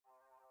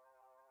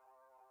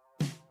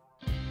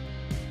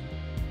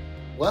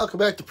Welcome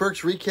back to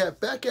Perks Recap.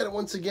 Back at it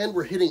once again.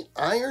 We're hitting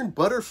Iron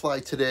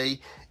Butterfly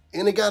today.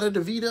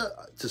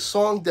 In-A-Gadda-Da-Vida. It's a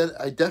song that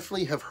I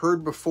definitely have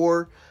heard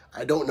before.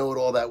 I don't know it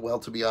all that well,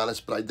 to be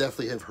honest, but I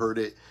definitely have heard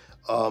it.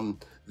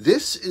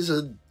 This is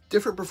a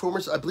different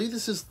performance. I believe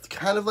this is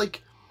kind of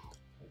like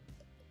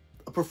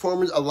a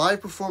performance, a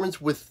live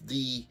performance with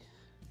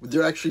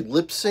they're actually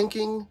lip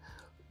syncing,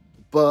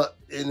 and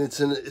it's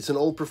an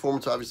old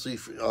performance. Obviously,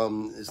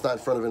 it's not in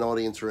front of an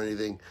audience or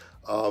anything.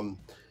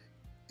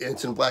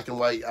 It's in black and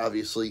white,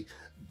 obviously.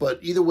 But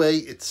either way,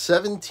 it's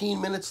 17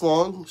 minutes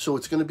long, so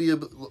it's going to be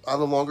on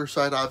the longer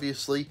side,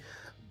 obviously.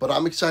 But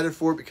I'm excited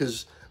for it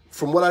because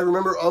from what I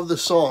remember of the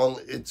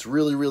song, it's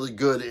really, really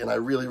good, and I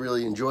really,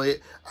 really enjoy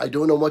it. I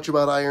don't know much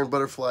about Iron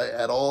Butterfly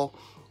at all.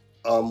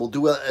 We'll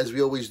do it as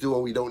we always do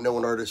when we don't know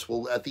an artist.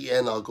 Well, at the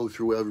end, I'll go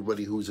through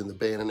everybody who's in the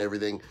band and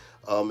everything.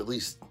 At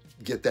least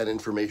get that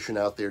information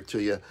out there to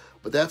you.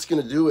 But that's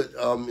going to do it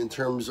in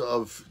terms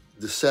of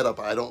the setup.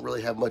 I don't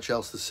really have much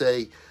else to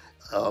say,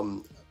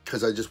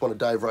 because I just want to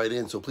dive right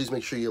in. So please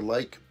make sure you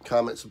like,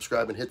 comment,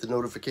 subscribe, and hit the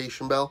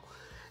notification bell.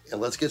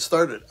 And let's get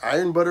started.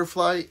 Iron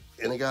Butterfly,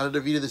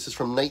 In-A-Gadda-Da-Vida. This is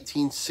from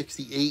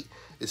 1968.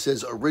 It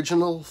says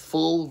original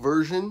full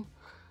version,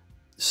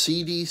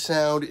 CD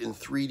sound, and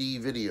 3D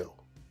video.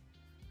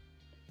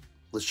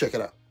 Let's check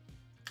it out.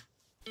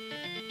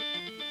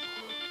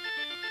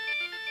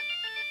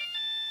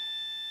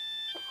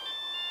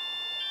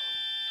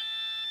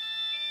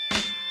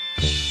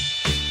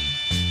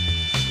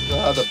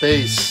 Ah, the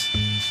bass.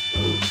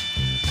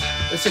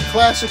 It's a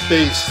classic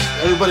bass.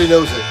 Everybody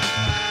knows it.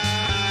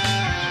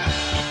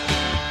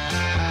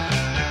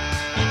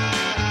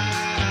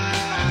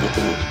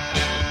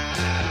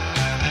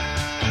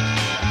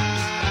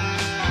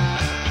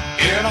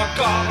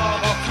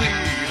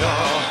 In-A-Gadda-Da-Vida,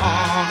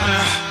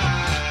 honey,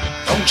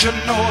 don't you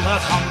know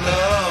that I'm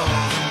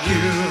loving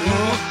you?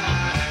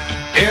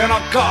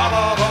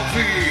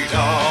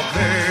 In-A-Gadda-Da-Vida,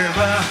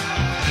 baby,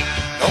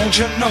 don't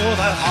you know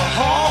that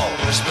I'll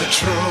always be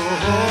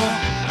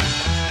true?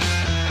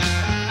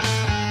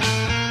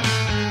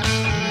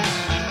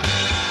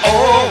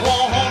 Oh,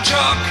 won't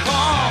you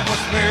come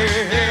with me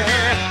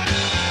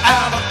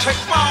and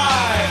take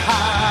my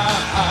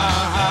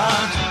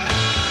hand?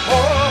 Oh,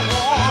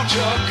 won't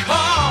you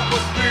come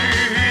with me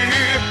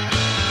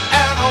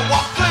and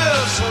walk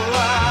this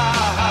line?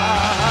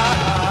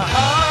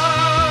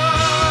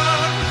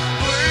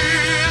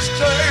 Please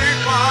take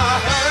my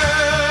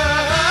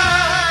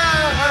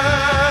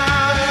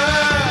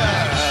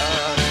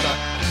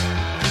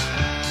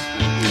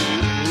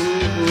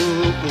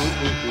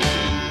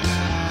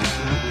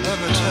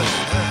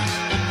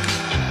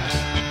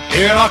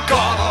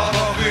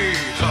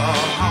In-A-Gadda-Da-Vida,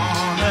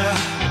 honey,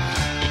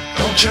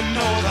 don't you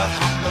know that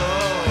I'm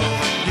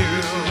loving you?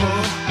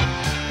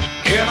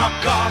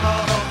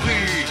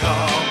 In-A-Gadda-Da-Vida,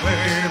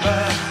 baby,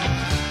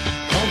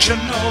 don't you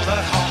know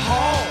that I'll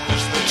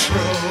always be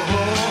true?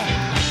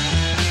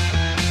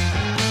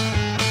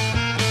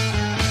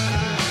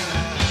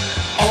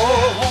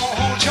 Oh,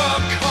 won't you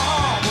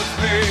come with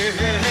me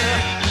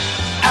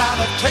and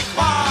take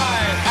my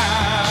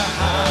hand?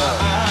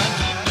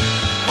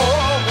 Oh,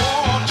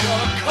 won't you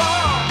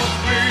come with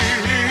me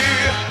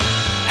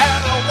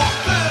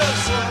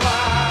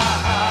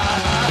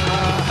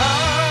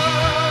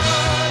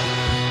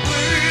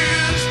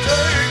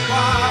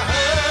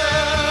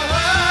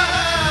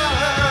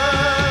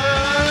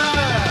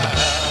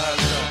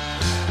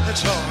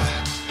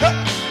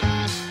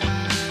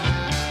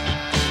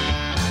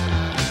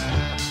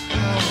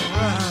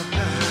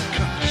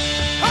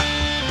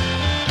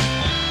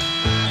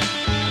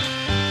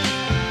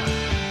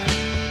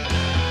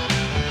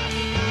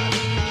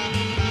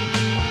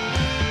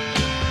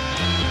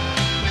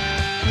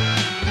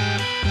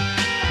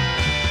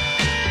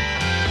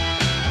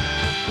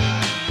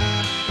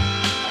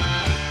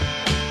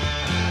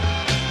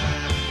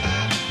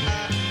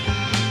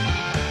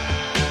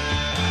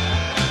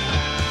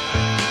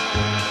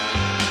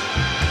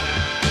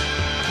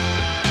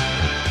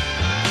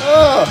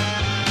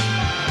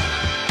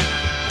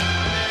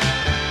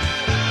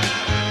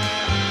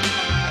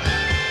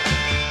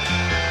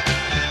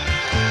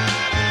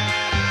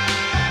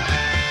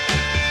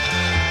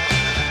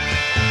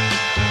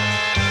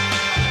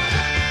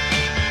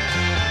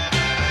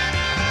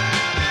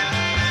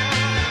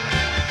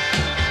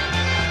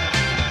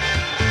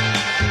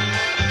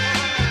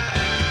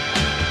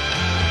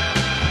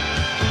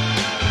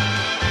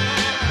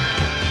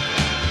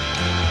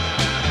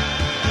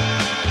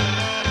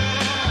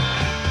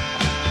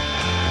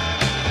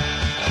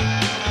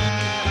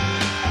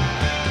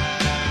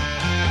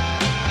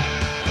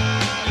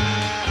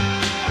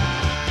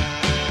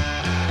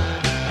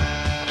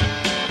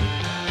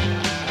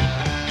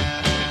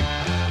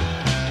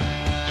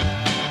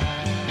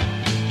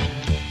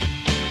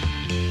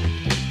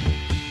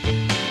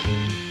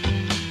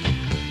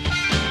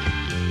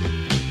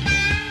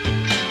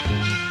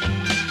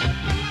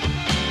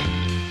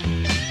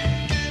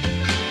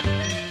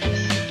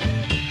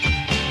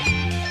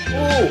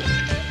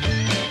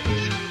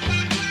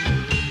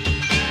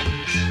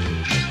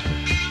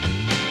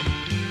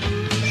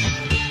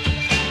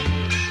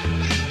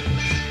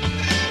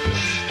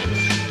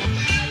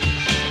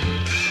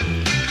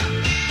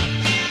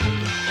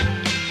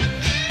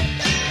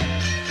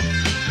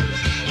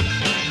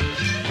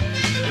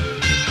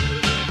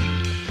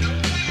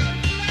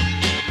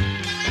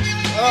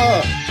Come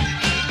on.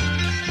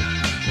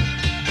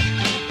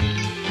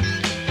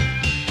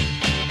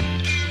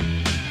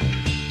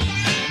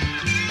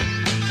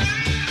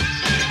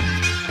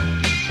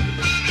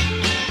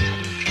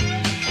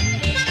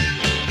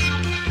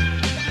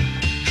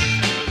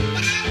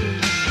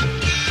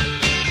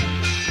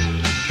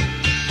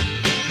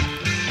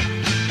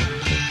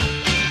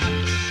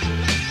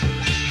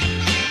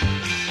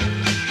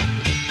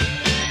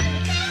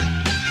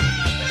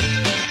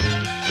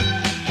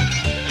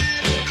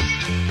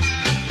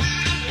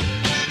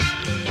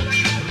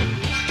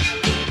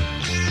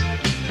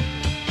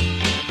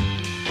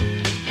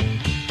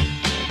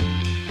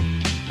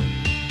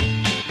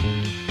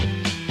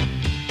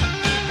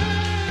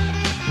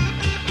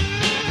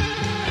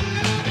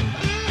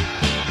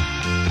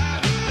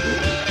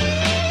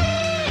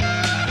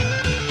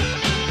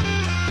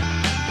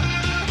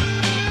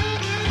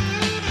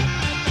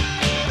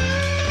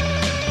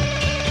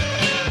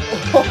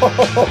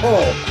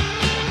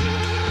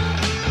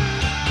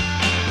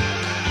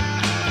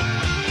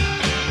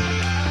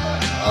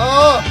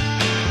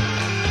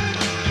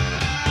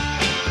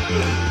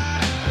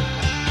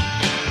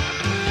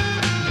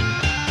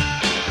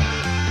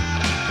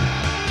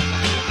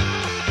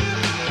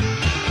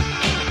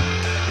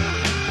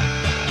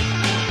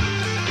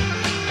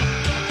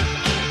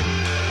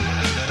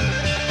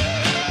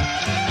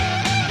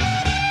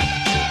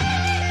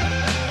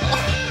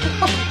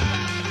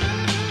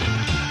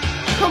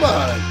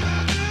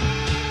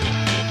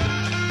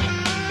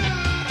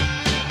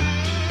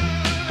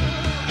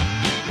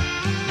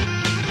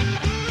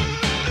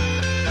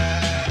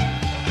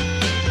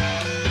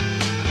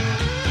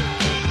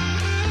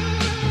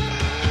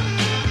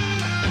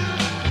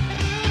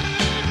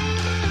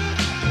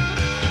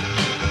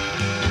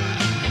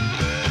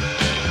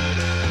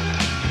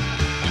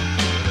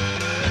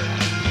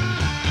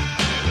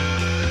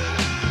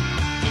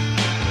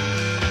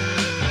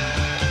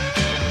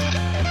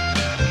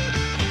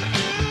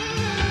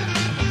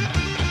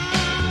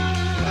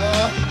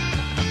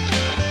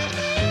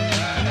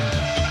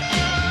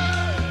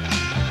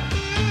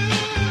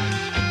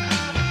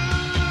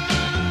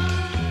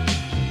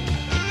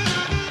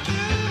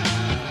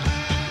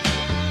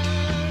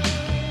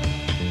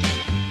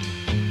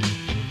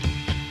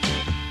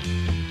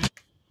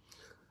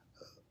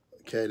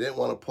 Okay, I didn't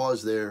want to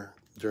pause there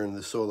during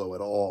the solo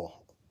at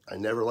all. I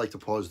never like to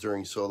pause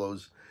during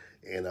solos,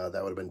 and that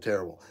would have been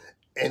terrible.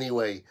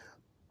 Anyway,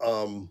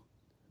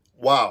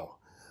 wow.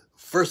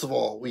 First of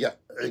all, we got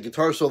a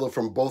guitar solo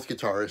from both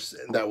guitarists,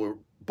 and that were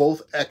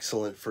both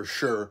excellent for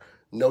sure,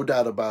 no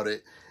doubt about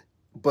it.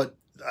 But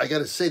I got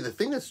to say, the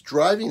thing that's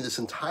driving this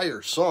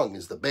entire song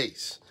is the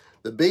bass.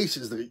 The bass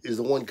is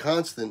the one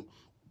constant.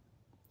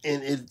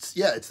 And it's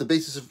the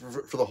basis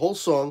for the whole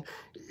song.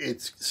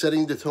 It's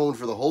setting the tone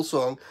for the whole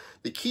song.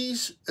 The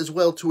keys as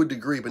well to a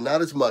degree, but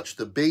not as much.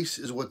 The bass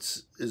is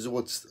what's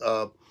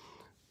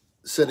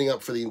setting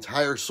up for the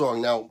entire song.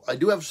 Now, I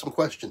do have some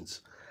questions.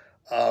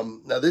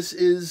 Now, this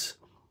is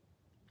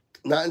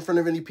not in front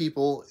of any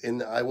people,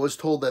 and I was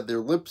told that they're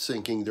lip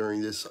syncing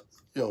during this,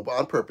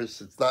 on purpose.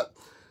 It's not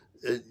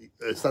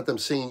them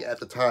singing at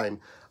the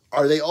time.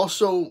 Are they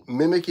also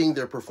mimicking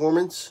their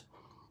performance?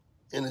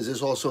 And is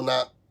this also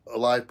not a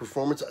live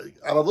performance?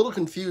 I'm a little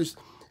confused.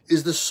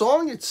 Is the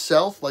song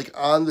itself like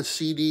on the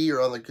CD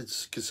or on the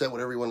cassette,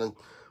 however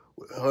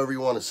you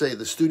want to say,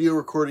 the studio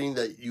recording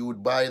that you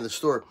would buy in the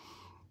store?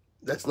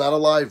 That's not a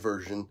live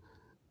version.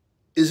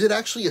 Is it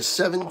actually a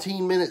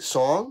 17-minute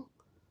song?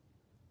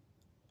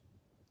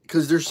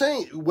 Because they're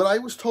saying, what I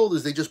was told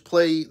is they just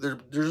play, they're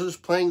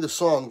just playing the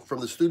song from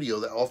the studio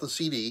off the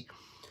CD,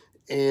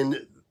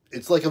 and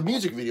it's like a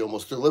music video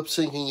almost. They're lip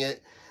syncing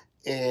it,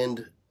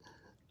 and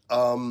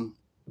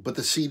but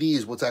the CD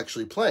is what's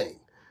actually playing.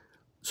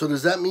 So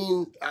does that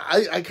mean,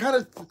 I kind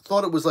of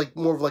thought it was like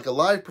more of like a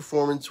live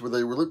performance where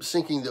they were lip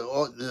syncing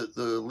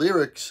the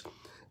lyrics,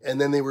 and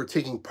then they were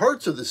taking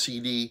parts of the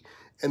CD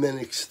and then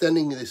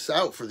extending this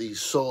out for these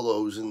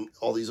solos and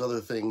all these other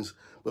things.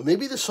 But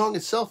maybe the song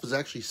itself is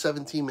actually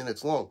 17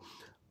 minutes long.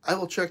 I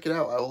will check it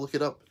out. I will look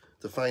it up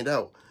to find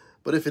out.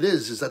 But if it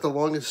is that the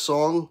longest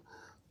song?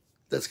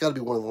 That's got to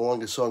be one of the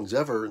longest songs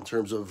ever in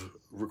terms of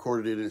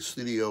recorded in a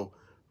studio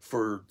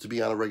to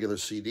be on a regular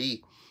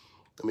CD.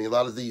 I mean, a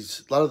lot of the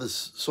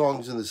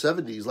songs in the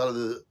 70s, a lot of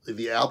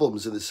the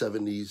albums in the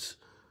 70s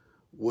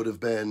would have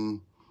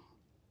been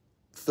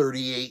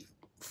 38,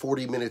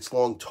 40 minutes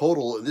long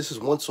total, and this is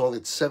one song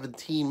that's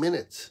 17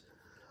 minutes.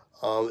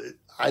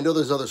 I know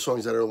there's other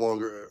songs that are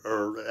longer,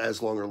 or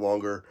as long or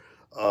longer,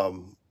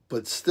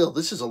 but still,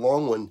 this is a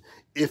long one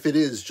if it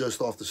is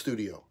just off the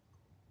studio.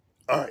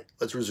 All right,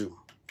 let's resume.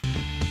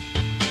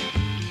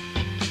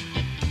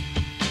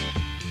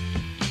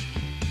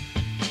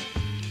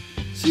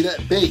 See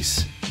that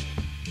bass?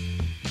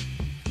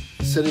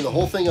 Setting the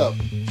whole thing up.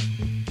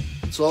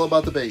 It's all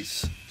about the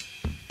bass.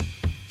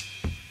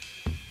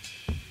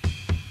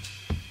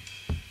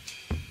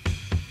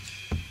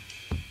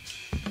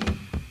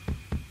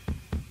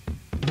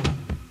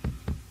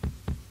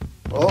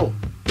 Oh.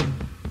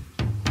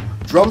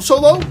 Drum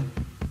solo?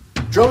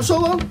 Drum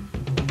solo?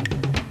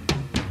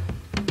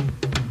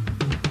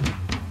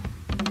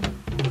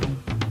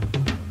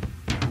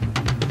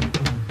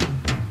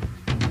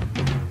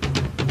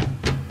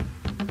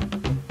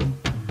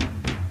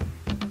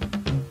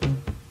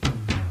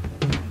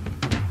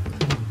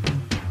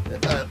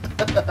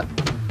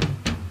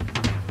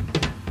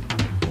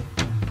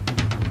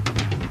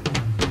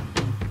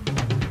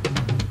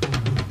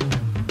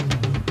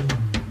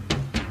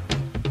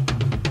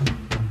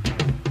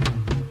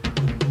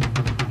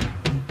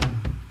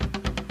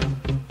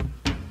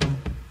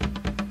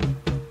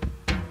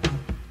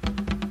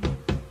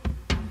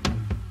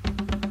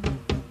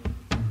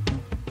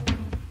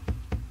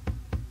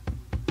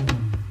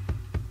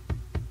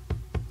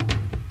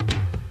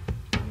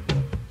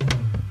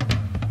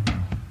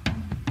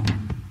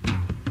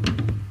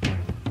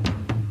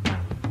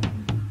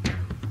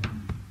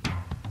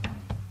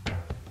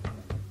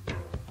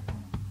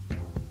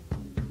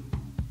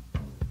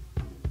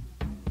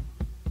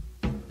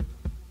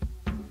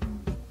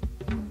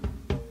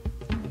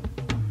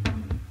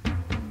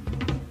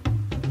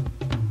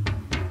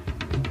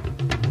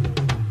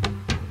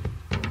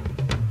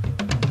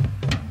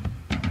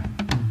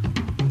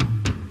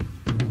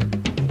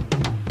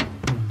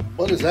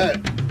 song is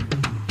that?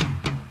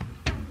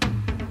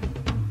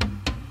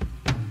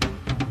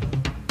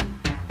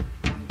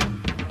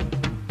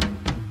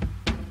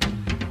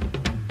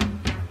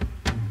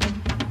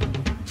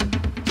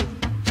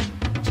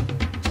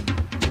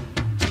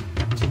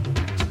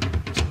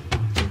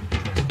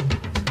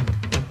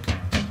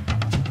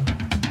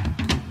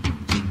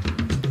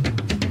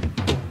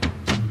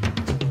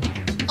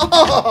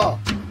 Oh!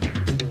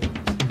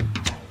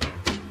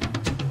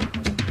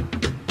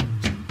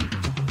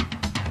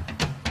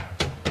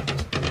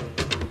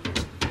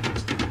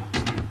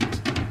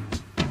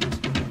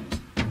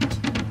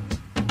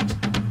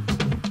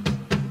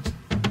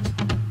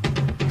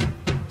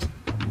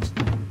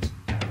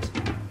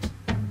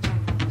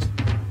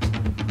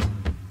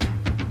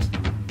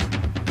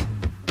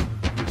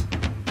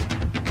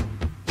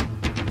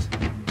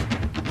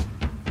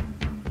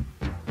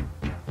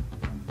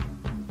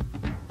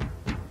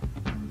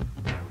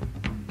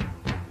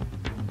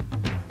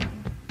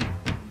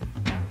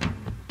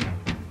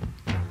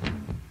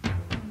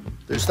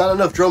 There's not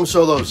enough drum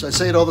solos. I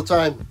say it all the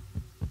time.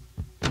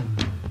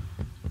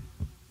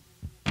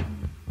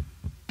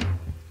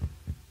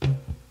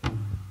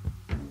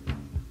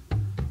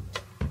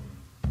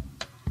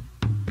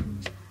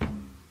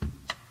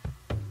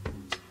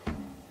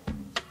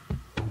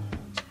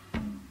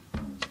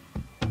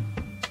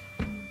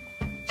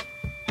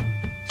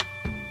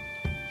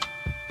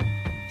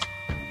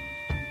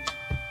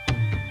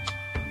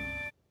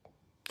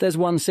 There's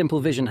one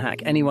simple vision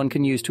hack anyone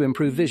can use to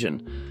improve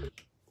vision.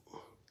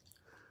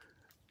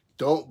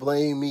 Don't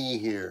blame me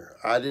here.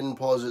 I didn't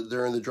pause it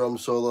during the drum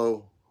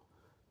solo.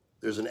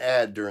 There's an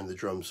ad during the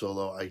drum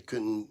solo.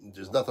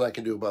 There's nothing I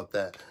can do about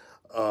that.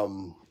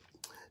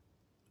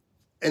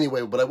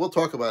 Anyway, but I will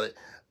talk about it.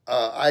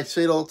 I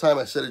say it all the time.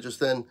 I said it just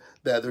then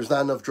that there's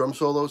not enough drum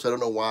solos. I don't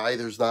know why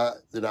there's not.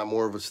 They're not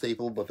more of a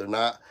staple, but they're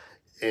not.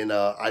 And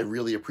I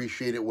really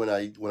appreciate it when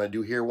I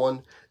do hear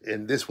one.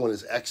 And this one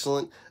is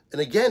excellent.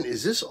 And again,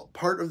 is this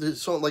part of the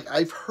song? Like,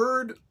 I've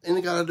heard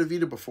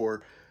In-A-Gadda-Da-Vida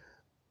before,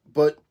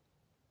 but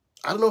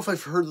I don't know if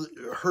I've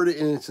heard it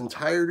in its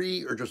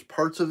entirety or just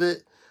parts of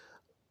it,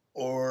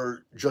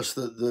 or just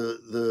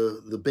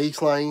the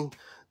bass line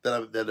that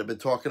I've been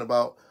talking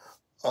about.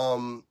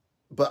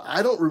 But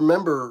I don't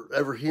remember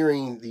ever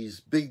hearing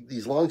these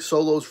long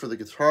solos for the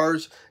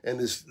guitars and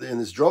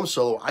this drum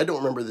solo. I don't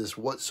remember this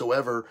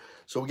whatsoever.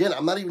 So again,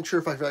 I'm not even sure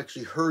if I've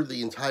actually heard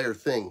the entire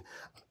thing.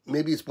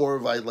 Maybe it's more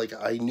of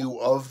I knew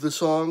of the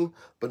song,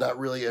 but not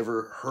really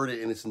ever heard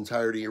it in its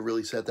entirety or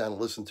really sat down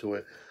and listened to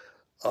it.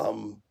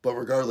 But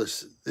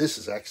regardless, this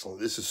is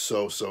excellent. This is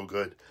so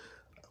good.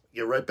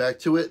 Get right back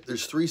to it.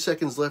 There's 3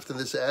 seconds left in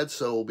this ad,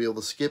 so we'll be able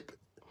to skip.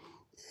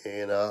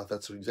 And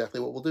that's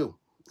exactly what we'll do.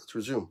 Let's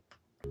resume.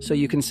 So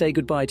you can say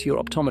goodbye to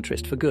your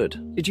optometrist for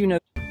good. Did you know?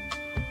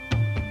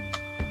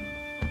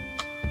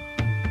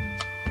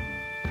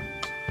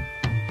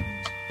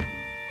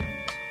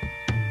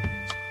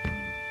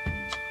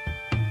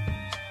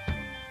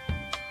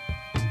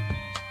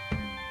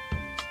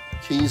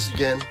 Keys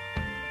again.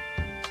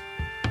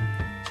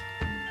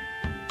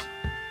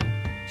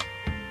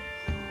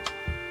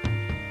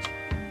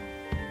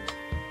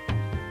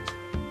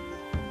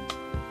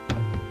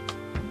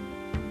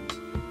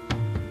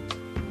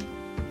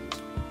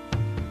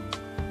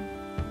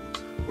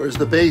 Where's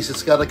the bass?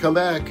 It's got to come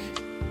back.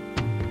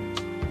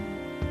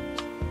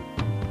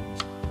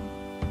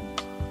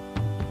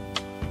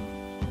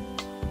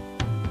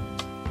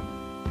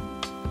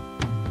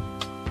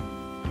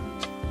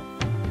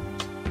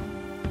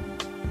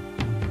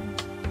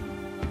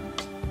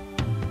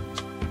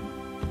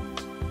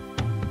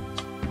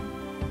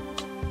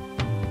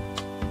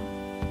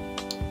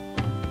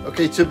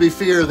 Okay, to be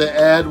fair, the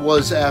ad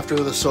was after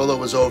the solo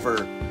was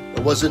over. It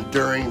wasn't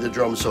during the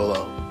drum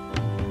solo.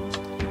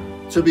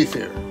 To be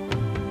fair.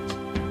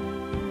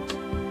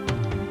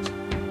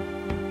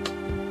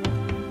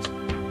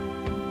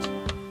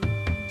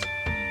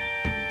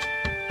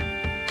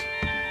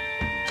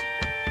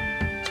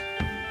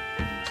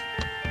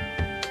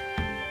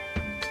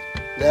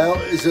 Now,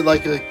 is it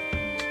like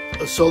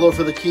a solo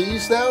for the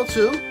keys now,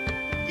 too?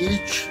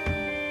 Each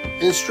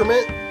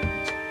instrument?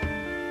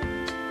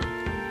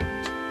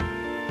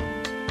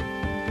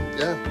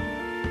 Yeah.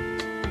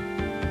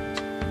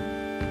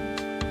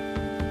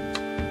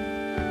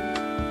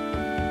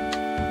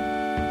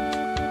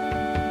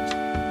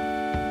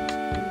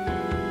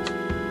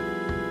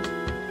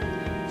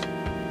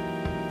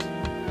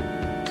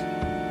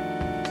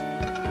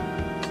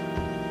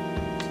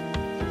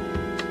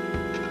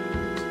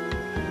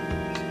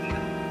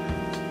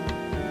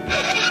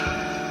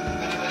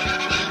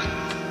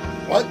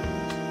 What?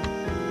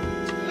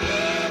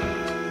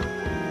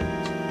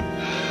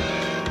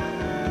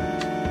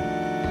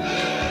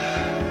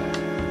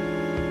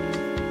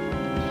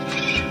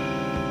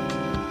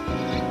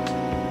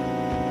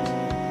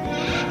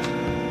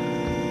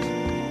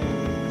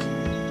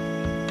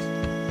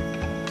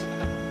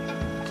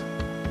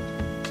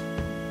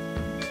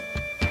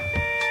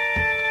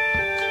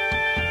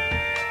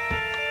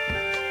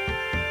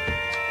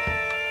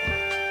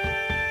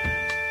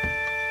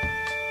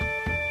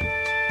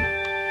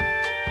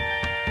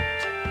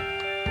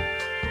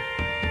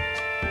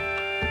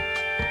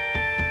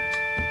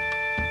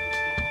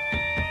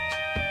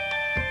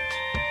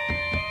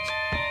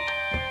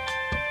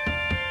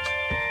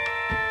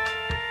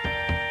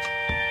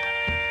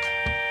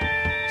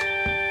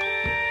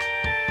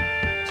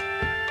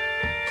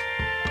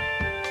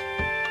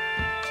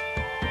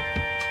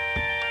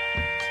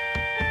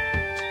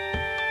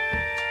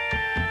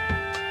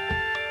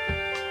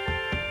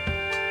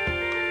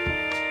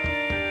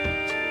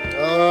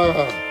 Ho,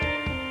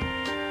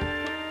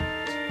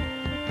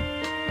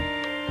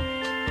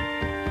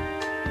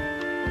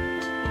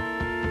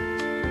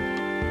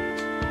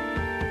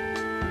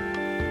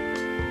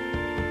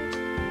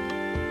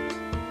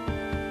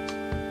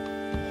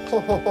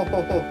 ho, ho,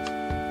 ho, ho.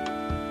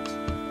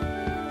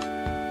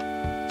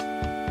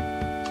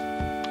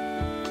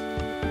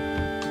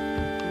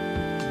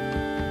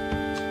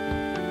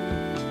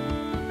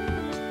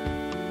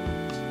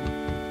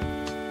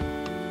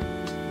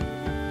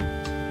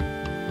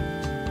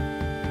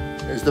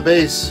 There's the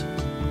bass.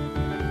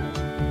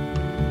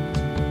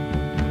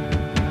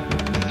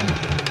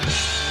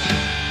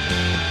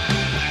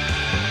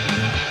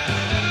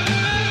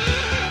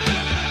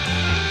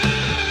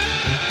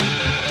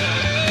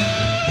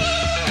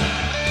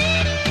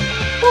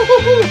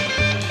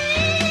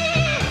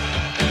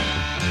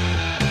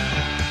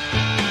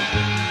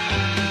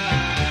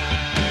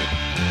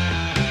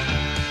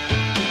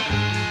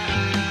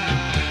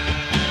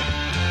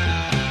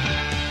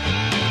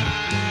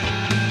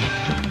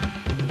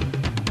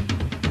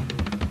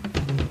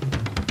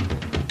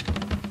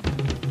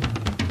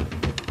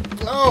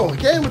 Oh,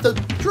 again with the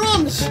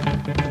drums.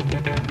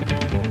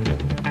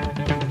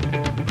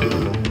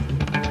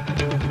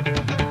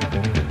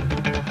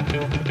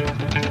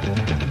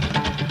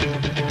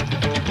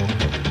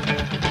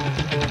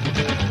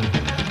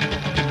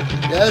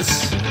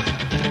 Yes.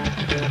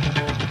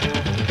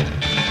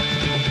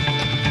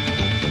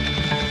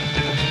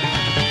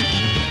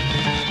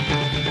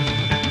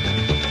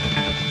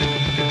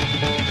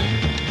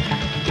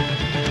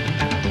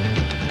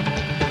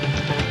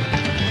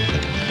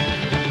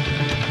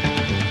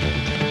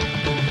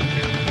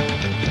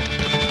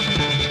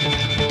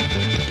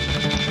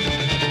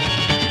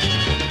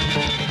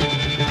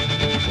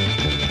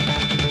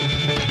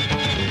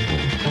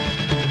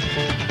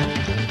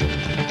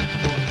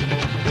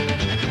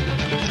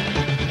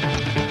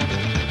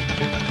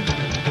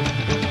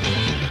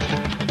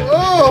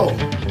 Oh!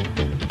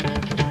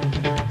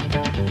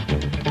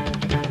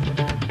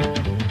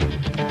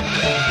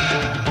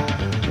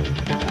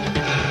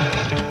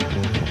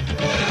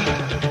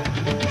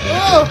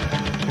 Oh!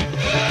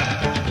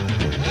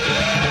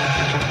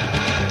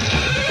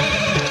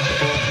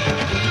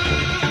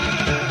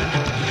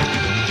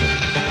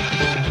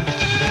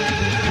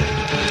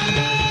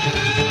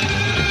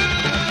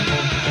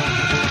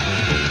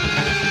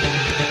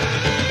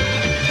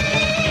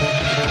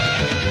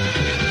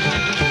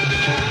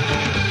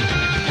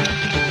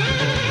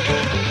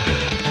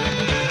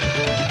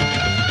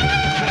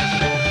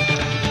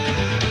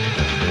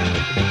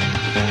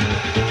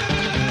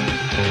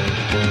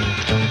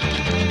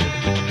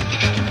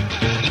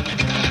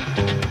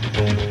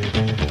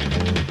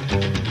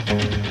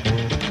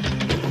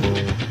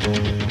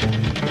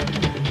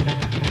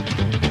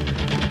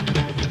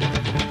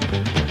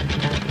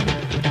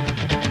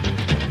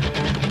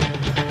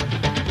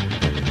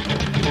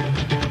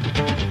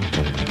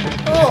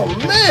 Oh,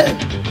 man!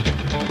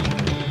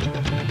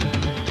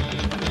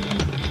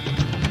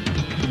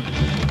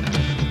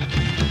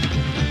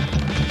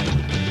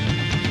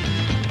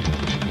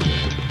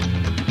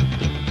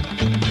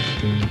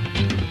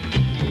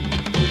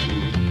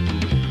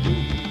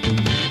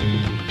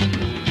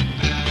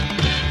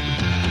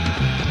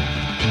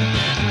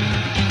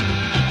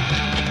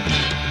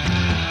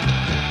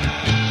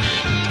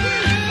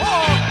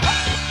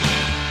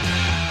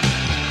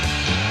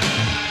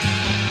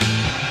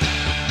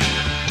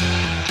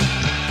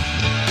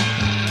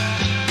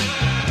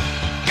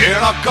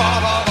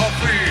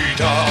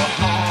 In-A-Gadda-Da-Vida,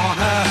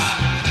 honey,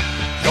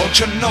 don't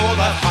you know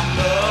that I'm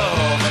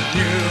loving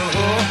you?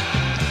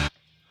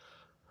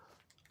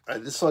 All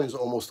right, this song is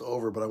almost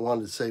over, but I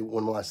wanted to say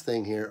one last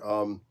thing here.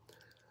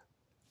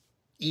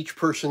 Each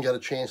person got a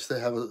chance to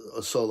have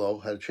a solo,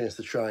 had a chance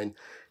to shine.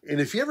 And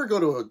if you ever go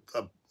to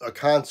a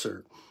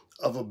concert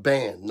of a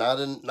band, not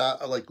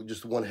like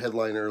just one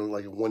headliner,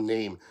 like one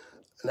name,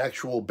 an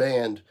actual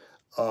band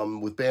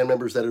with band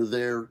members that are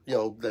there,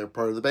 that are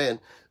part of the band,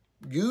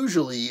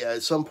 usually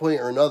at some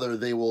point or another,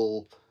 they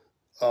will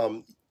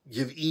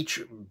give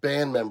each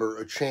band member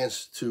a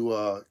chance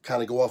to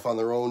kind of go off on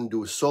their own,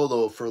 do a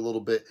solo for a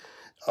little bit,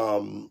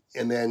 and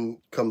then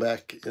come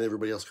back and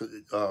everybody else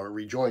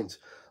rejoins.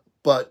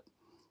 But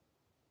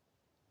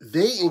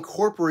they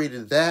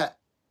incorporated that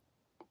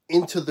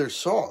into their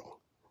song,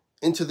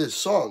 into this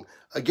song.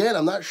 Again,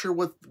 I'm not sure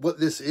what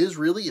this is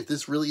really, if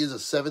this really is a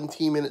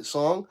 17-minute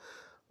song.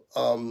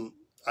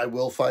 I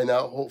will find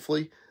out,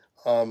 hopefully.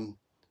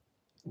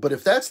 But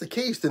if that's the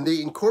case, then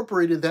they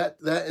incorporated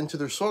that into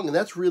their song, and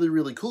that's really,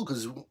 really cool.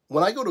 Because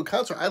when I go to a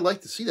concert, I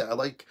like to see that. I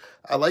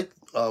like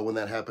when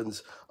that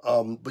happens.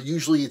 But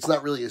usually, it's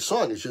not really a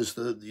song. It's just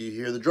you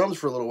hear the drums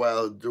for a little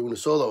while doing a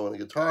solo and a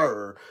guitar.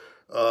 Or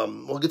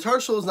well, guitar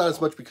solos not as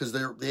much because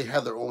they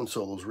have their own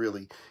solos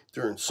really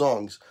during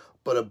songs.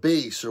 But a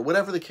bass or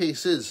whatever the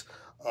case is,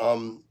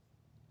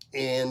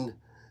 and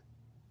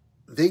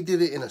they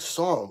did it in a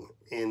song,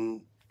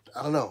 and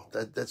I don't know,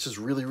 that's just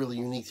really, really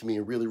unique to me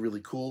and really, really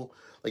cool.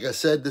 Like I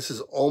said, this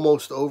is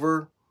almost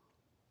over.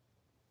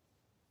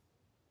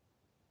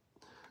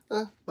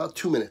 about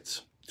 2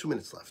 minutes. 2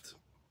 minutes left.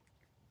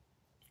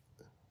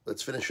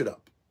 Let's finish it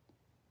up.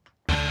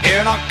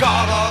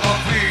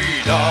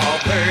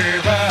 In-A-Gadda-Da-Vida,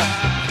 baby.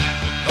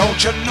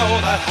 Don't you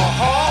know that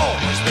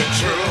always been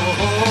true?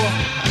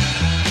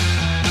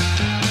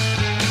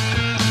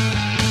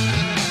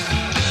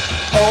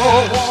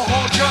 Oh,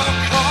 won't you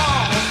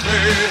come with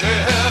me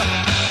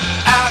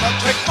and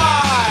take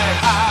my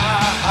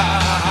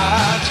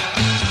hand?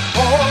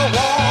 Oh,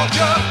 won't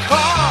you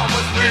come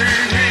with me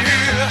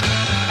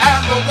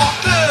and we'll walk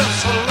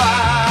this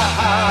line?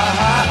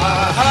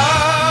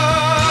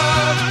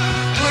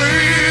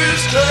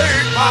 Please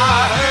take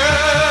my hand.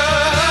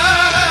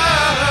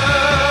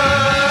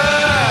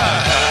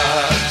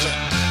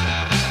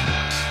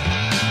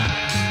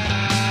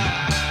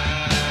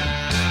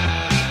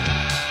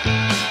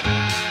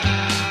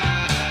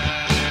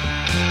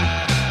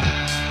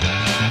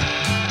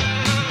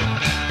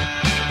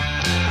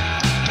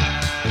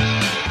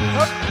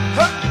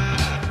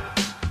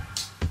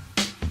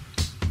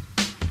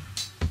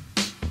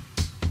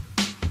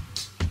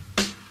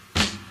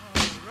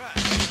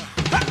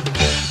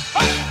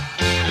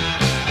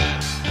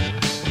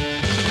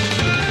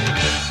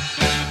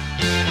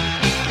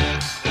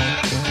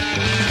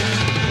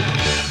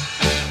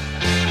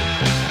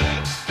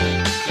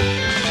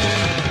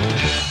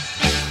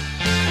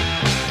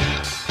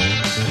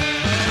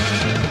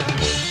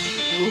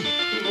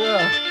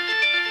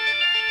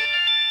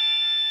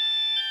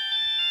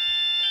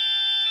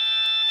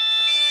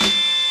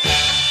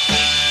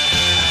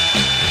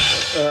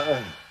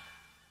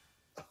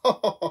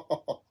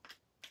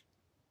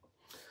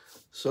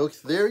 So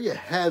there you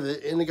have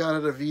it,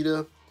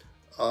 In-A-Gadda-Da-Vida,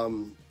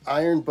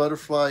 Iron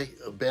Butterfly,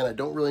 a band I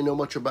don't really know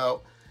much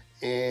about,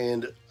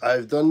 and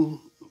I've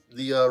done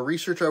the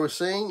research I was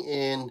saying,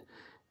 and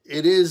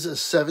it is a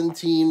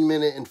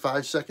 17-minute and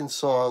 5-second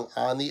song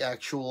on the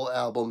actual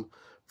album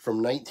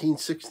from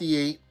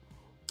 1968.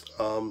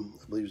 I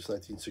believe it's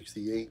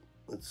 1968.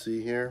 Let's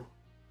see here.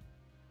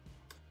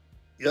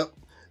 Yep,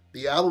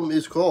 the album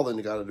is called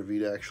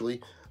In-A-Gadda-Da-Vida, actually.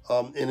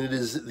 And it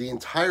is the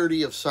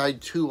entirety of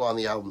side 2 on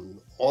the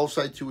album. All of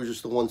side 2 is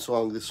just the one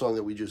song, this song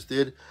that we just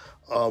did.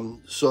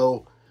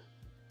 So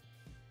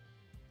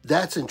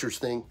that's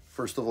interesting,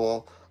 first of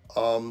all.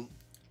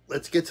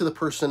 Let's get to the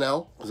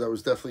personnel, because I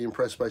was definitely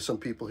impressed by some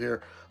people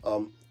here.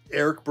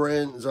 Eric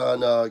Brand is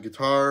on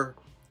guitar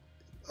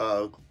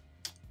and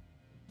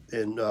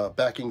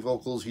backing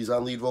vocals. He's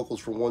on lead vocals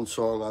for one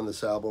song on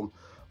this album.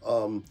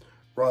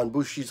 Ron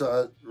Bushy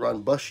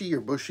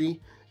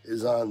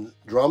is on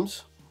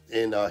drums.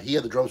 And he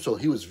had the drum solo.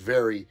 He was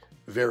very,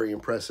 very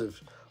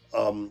impressive.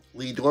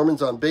 Lee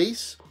Dorman's on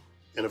bass.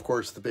 And, of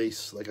course, the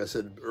bass, like I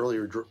said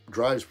earlier,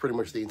 drives pretty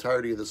much the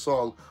entirety of the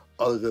song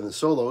other than the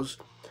solos.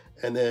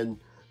 And then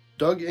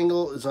Doug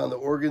Engel is on the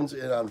organs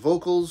and on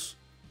vocals.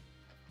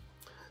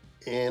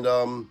 And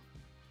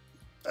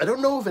I don't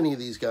know of any of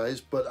these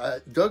guys,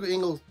 but Doug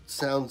Engel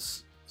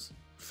sounds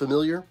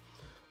familiar.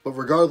 But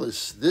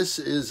regardless, this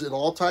is an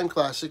all-time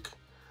classic.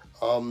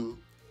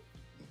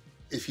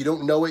 If you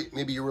don't know it,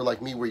 maybe you were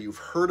like me where you've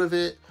heard of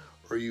it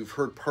or you've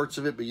heard parts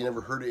of it, but you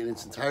never heard it in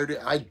its entirety.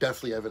 I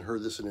definitely haven't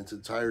heard this in its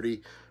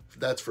entirety.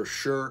 That's for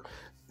sure.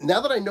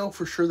 Now that I know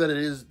for sure that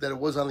it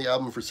was on the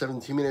album for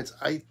 17 minutes,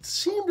 I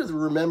seem to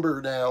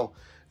remember now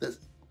that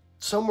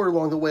somewhere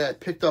along the way I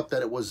picked up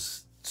that it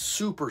was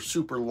super,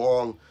 super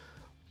long,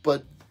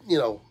 but, you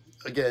know,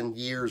 again,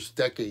 years,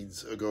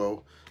 decades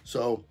ago.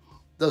 So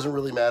doesn't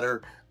really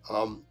matter.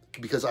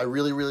 Because I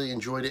really, really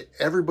enjoyed it.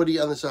 Everybody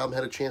on this album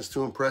had a chance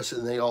to impress,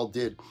 and they all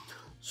did.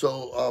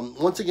 So,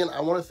 once again, I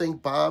want to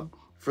thank Bob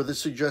for this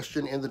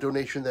suggestion and the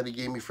donation that he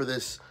gave me for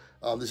this.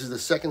 This is the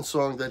second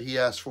song that he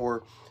asked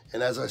for,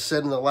 and as I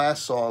said in the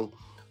last song,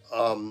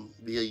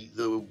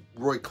 the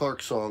Roy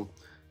Clark song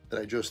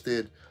that I just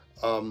did,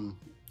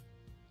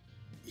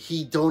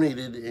 he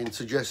donated and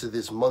suggested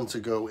this months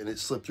ago, and it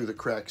slipped through the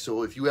cracks.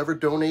 So if you ever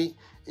donate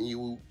and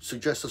you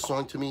suggest a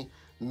song to me,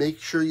 make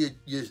sure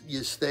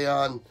you stay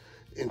on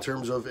in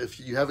terms of if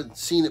you haven't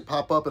seen it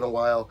pop up in a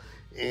while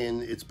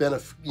and it's been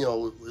at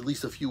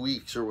least a few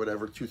weeks or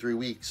whatever, 2-3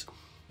 weeks,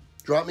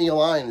 drop me a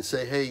line and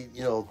say, hey,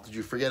 did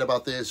you forget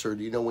about this, or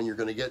do you know when you're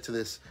going to get to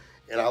this?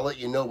 And I'll let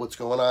you know what's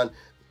going on.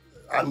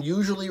 I'm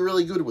usually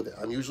really good with it.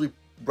 I'm usually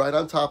right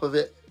on top of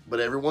it, but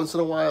every once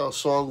in a while a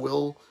song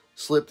will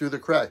slip through the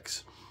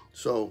cracks.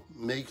 So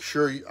make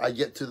sure I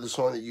get to the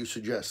song that you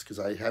suggest, because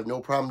I have no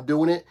problem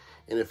doing it.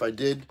 And if I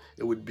did,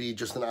 it would be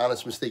just an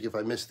honest mistake. If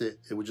I missed it,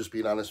 it would just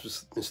be an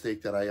honest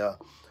mistake that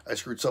I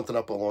screwed something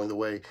up along the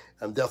way.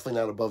 I'm definitely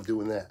not above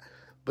doing that.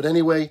 But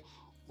anyway,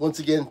 once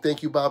again,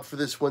 thank you, Bob, for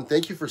this one.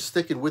 Thank you for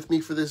sticking with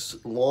me for this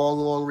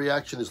long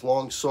reaction, this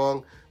long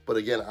song. But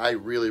again, I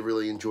really,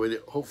 really enjoyed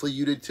it. Hopefully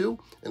you did too.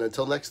 And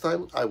until next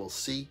time, I will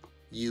see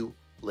you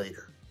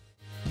later.